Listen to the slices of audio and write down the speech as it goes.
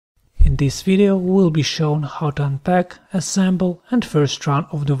In this video we will be shown how to unpack, assemble and first run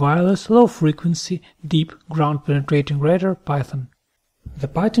of the wireless low-frequency deep ground-penetrating radar Python. The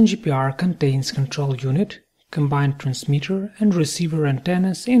Python GPR contains control unit, combined transmitter and receiver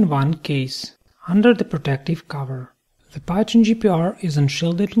antennas in one case, under the protective cover. The Python GPR is an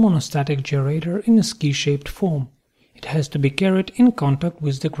unshielded monostatic georadar in a ski-shaped form. It has to be carried in contact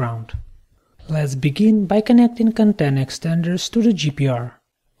with the ground. Let's begin by connecting antenna extenders to the GPR.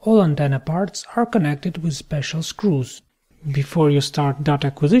 All antenna parts are connected with special screws. Before you start data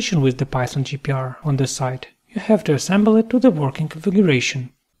acquisition with the Python GPR on the site, you have to assemble it to the working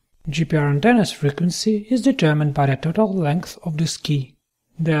configuration. GPR antenna's frequency is determined by the total length of the ski.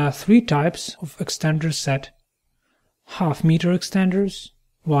 There are three types of extender set: half-meter extenders,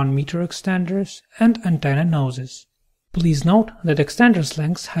 1 meter extenders, and antenna noses. Please note that extender's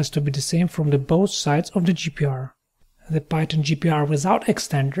length has to be the same from both sides of the GPR. The Python GPR without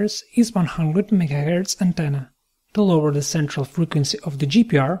extenders is 100 MHz antenna. To lower the central frequency of the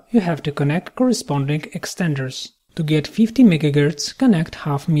GPR, you have to connect corresponding extenders. To get 50 MHz, connect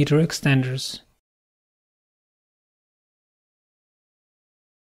half-meter extenders.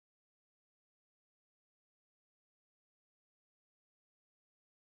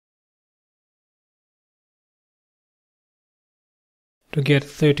 To get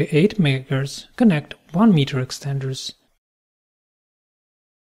 38 MHz, connect 1 meter extenders.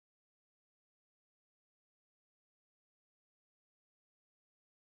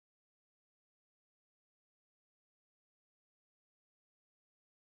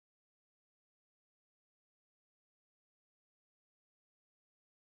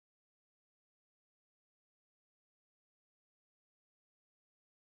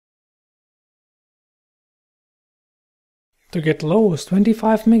 To get lowest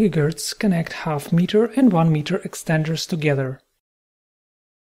 25 MHz, connect half-meter and 1 meter extenders together.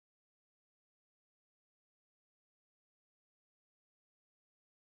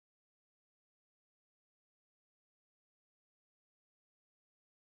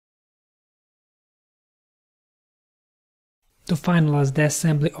 To finalize the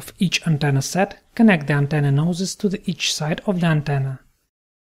assembly of each antenna set, connect the antenna noses to each side of the antenna.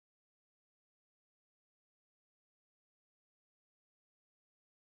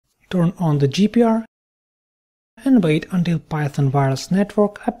 Turn on the GPR and wait until Python Wireless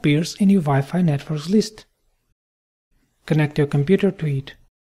Network appears in your Wi-Fi networks list. Connect your computer to it.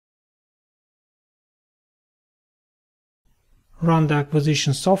 Run the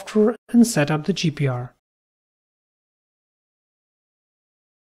acquisition software and set up the GPR.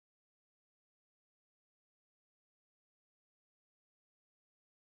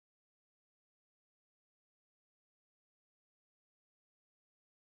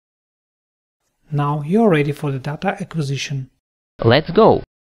 Now you're ready for the data acquisition. Let's go!